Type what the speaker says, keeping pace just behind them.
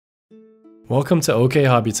Welcome to OK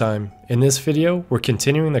Hobby Time. In this video, we're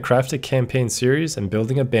continuing the Crafted Campaign series and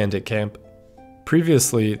building a bandit camp.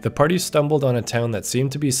 Previously, the party stumbled on a town that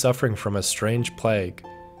seemed to be suffering from a strange plague.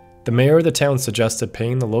 The mayor of the town suggested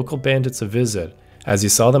paying the local bandits a visit, as he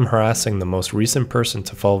saw them harassing the most recent person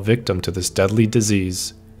to fall victim to this deadly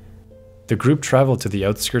disease. The group traveled to the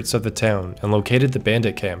outskirts of the town and located the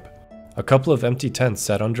bandit camp, a couple of empty tents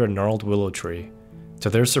set under a gnarled willow tree. To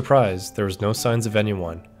their surprise, there was no signs of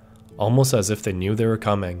anyone, almost as if they knew they were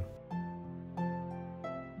coming.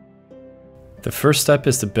 The first step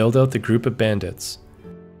is to build out the group of bandits.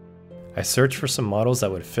 I searched for some models that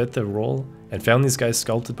would fit the role and found these guys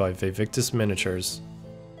sculpted by Victus Miniatures.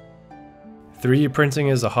 3D printing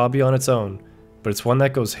is a hobby on its own, but it's one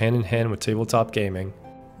that goes hand in hand with tabletop gaming.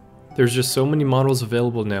 There's just so many models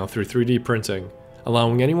available now through 3D printing,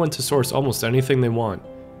 allowing anyone to source almost anything they want.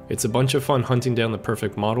 It's a bunch of fun hunting down the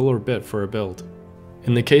perfect model or bit for a build.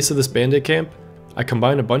 In the case of this bandit camp, I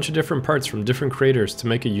combined a bunch of different parts from different creators to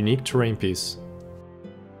make a unique terrain piece.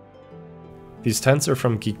 These tents are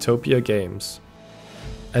from Geektopia Games,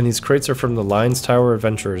 and these crates are from the Lions Tower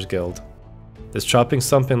Adventurers Guild. This chopping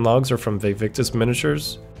stump and logs are from Victus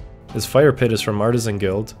Miniatures, this fire pit is from Artisan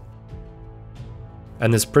Guild,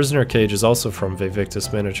 and this prisoner cage is also from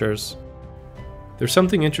Victus Miniatures. There's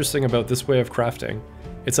something interesting about this way of crafting.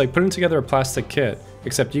 It's like putting together a plastic kit,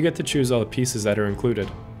 except you get to choose all the pieces that are included.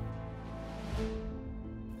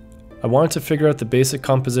 I wanted to figure out the basic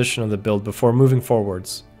composition of the build before moving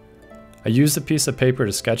forwards. I used a piece of paper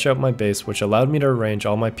to sketch out my base, which allowed me to arrange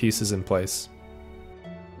all my pieces in place.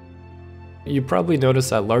 You probably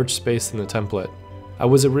noticed that large space in the template. I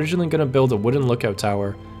was originally going to build a wooden lookout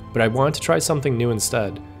tower, but I wanted to try something new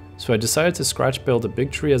instead, so I decided to scratch build a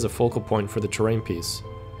big tree as a focal point for the terrain piece.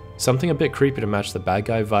 Something a bit creepy to match the bad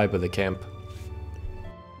guy vibe of the camp.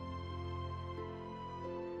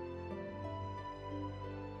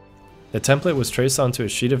 The template was traced onto a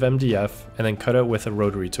sheet of MDF and then cut out with a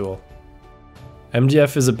rotary tool.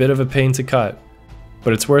 MDF is a bit of a pain to cut,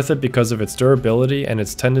 but it's worth it because of its durability and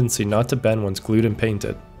its tendency not to bend once glued and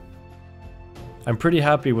painted. I'm pretty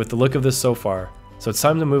happy with the look of this so far, so it's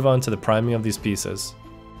time to move on to the priming of these pieces.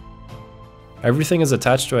 Everything is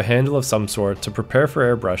attached to a handle of some sort to prepare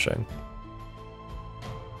for airbrushing.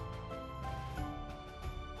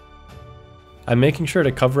 I'm making sure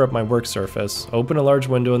to cover up my work surface, open a large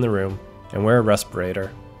window in the room, and wear a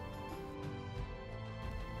respirator.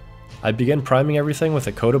 I begin priming everything with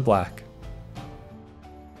a coat of black,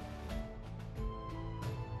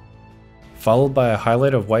 followed by a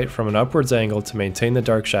highlight of white from an upwards angle to maintain the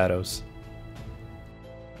dark shadows.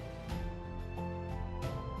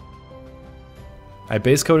 I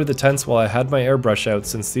base coated the tents while I had my airbrush out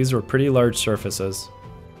since these were pretty large surfaces.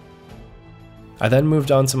 I then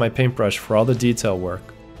moved on to my paintbrush for all the detail work,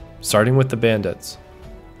 starting with the bandits.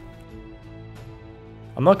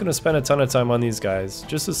 I'm not going to spend a ton of time on these guys,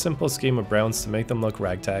 just a simple scheme of browns to make them look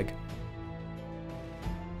ragtag.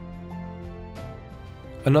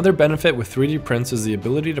 Another benefit with 3D prints is the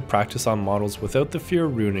ability to practice on models without the fear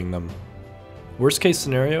of ruining them. Worst case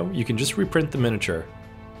scenario, you can just reprint the miniature.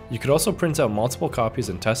 You could also print out multiple copies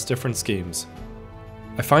and test different schemes.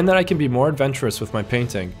 I find that I can be more adventurous with my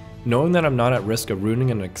painting, knowing that I'm not at risk of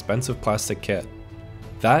ruining an expensive plastic kit.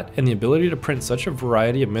 That, and the ability to print such a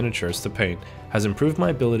variety of miniatures to paint, has improved my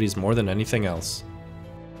abilities more than anything else.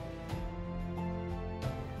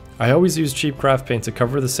 I always use cheap craft paint to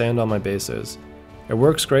cover the sand on my bases. It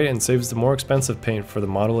works great and saves the more expensive paint for the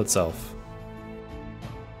model itself.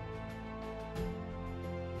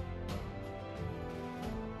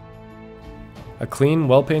 A clean,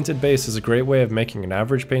 well-painted base is a great way of making an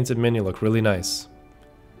average painted mini look really nice.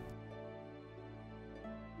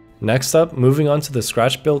 Next up, moving on to the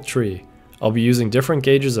scratch-built tree, I'll be using different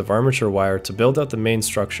gauges of armature wire to build out the main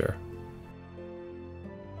structure.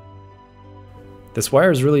 This wire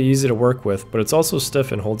is really easy to work with, but it's also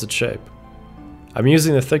stiff and holds its shape. I'm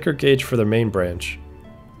using the thicker gauge for the main branch,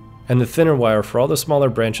 and the thinner wire for all the smaller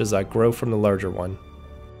branches that grow from the larger one.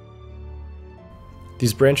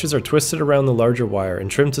 These branches are twisted around the larger wire and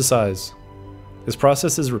trimmed to size. This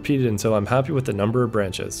process is repeated until I'm happy with the number of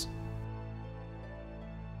branches.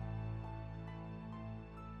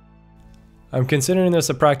 I'm considering this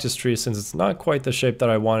a practice tree since it's not quite the shape that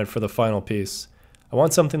I wanted for the final piece. I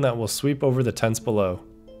want something that will sweep over the tents below.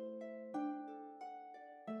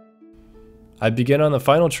 I begin on the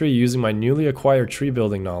final tree using my newly acquired tree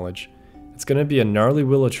building knowledge. It's going to be a gnarly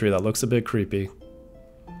willow tree that looks a bit creepy.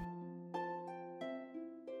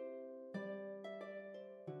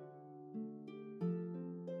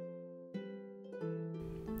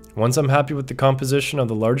 Once I'm happy with the composition of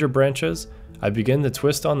the larger branches, I begin to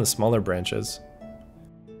twist on the smaller branches.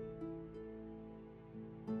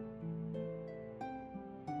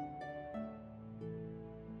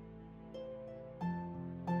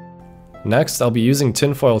 Next, I'll be using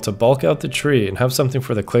tinfoil to bulk out the tree and have something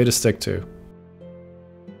for the clay to stick to.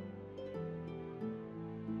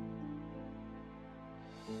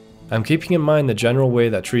 I'm keeping in mind the general way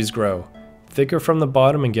that trees grow, thicker from the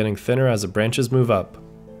bottom and getting thinner as the branches move up.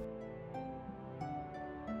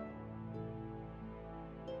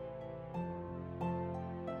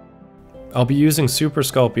 I'll be using Super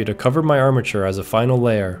Sculpey to cover my armature as a final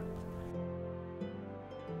layer.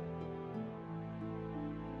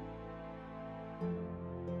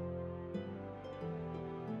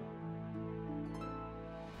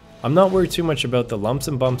 I'm not worried too much about the lumps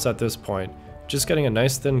and bumps at this point, just getting a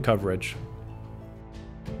nice thin coverage.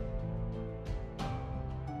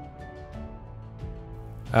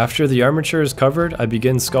 After the armature is covered, I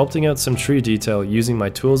begin sculpting out some tree detail using my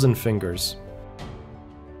tools and fingers.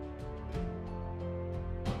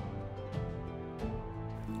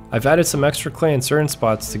 I've added some extra clay in certain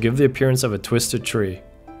spots to give the appearance of a twisted tree.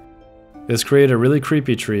 This created a really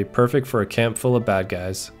creepy tree, perfect for a camp full of bad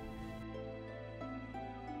guys.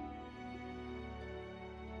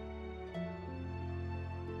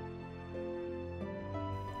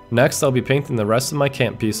 Next, I'll be painting the rest of my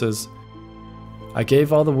camp pieces. I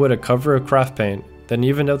gave all the wood a cover of craft paint, then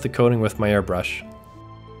evened out the coating with my airbrush.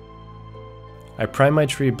 I primed my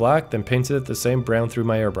tree black, then painted it the same brown through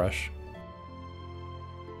my airbrush.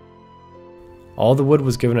 All the wood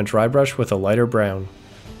was given a dry brush with a lighter brown.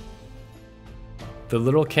 The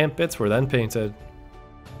little camp bits were then painted,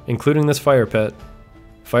 including this fire pit.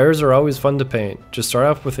 Fires are always fun to paint. Just start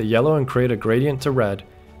off with a yellow and create a gradient to red,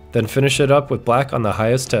 then finish it up with black on the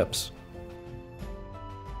highest tips.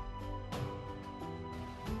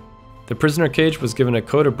 The prisoner cage was given a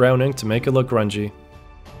coat of brown ink to make it look grungy.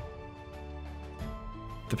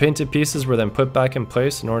 The painted pieces were then put back in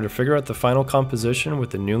place in order to figure out the final composition with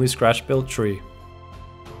the newly scratch-built tree.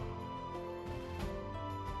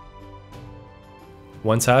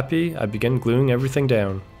 Once happy, I begin gluing everything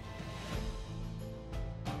down.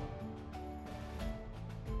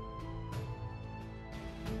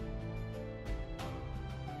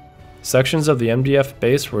 Sections of the MDF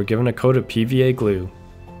base were given a coat of PVA glue,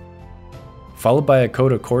 followed by a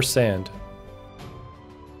coat of coarse sand.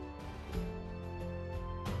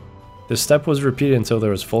 This step was repeated until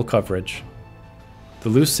there was full coverage. The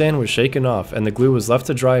loose sand was shaken off and the glue was left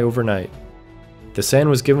to dry overnight. The sand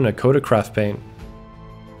was given a coat of craft paint.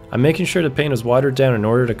 I'm making sure the paint is watered down in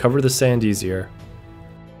order to cover the sand easier.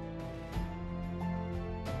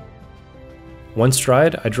 Once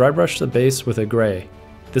dried, I dry brushed the base with a gray.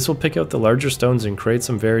 This will pick out the larger stones and create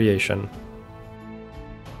some variation.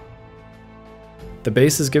 The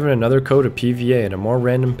base is given another coat of PVA in a more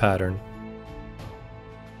random pattern.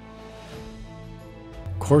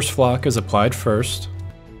 Coarse flock is applied first.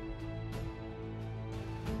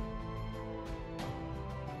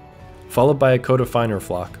 Followed by a coat of finer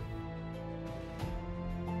flock.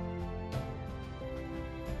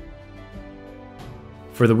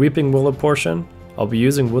 For the weeping willow portion, I'll be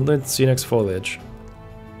using woodland Scenex foliage.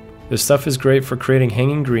 This stuff is great for creating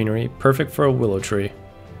hanging greenery, perfect for a willow tree.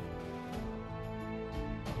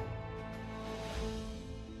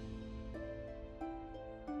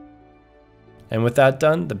 And with that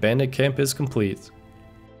done, the bandit camp is complete.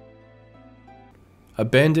 A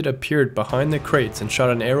bandit appeared behind the crates and shot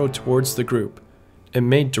an arrow towards the group. It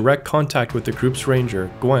made direct contact with the group's ranger,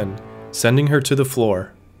 Gwen, sending her to the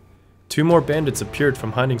floor. 2 more bandits appeared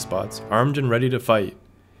from hiding spots, armed and ready to fight.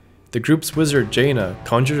 The group's wizard, Jaina,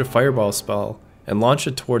 conjured a fireball spell and launched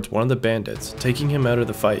it towards one of the bandits, taking him out of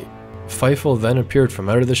the fight. Feifel then appeared from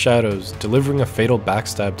out of the shadows, delivering a fatal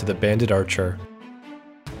backstab to the bandit archer.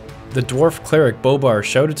 The dwarf cleric Bobar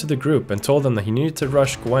shouted to the group and told them that he needed to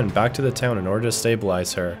rush Gwen back to the town in order to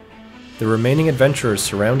stabilize her. The remaining adventurers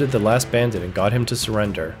surrounded the last bandit and got him to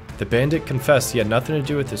surrender. The bandit confessed he had nothing to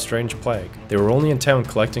do with the strange plague. They were only in town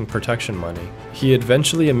collecting protection money. He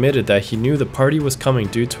eventually admitted that he knew the party was coming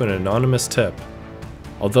due to an anonymous tip.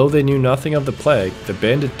 Although they knew nothing of the plague, the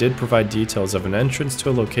bandit did provide details of an entrance to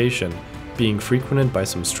a location being frequented by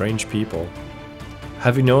some strange people.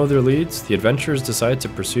 Having no other leads, the adventurers decided to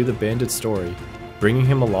pursue the bandit's story, bringing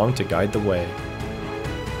him along to guide the way.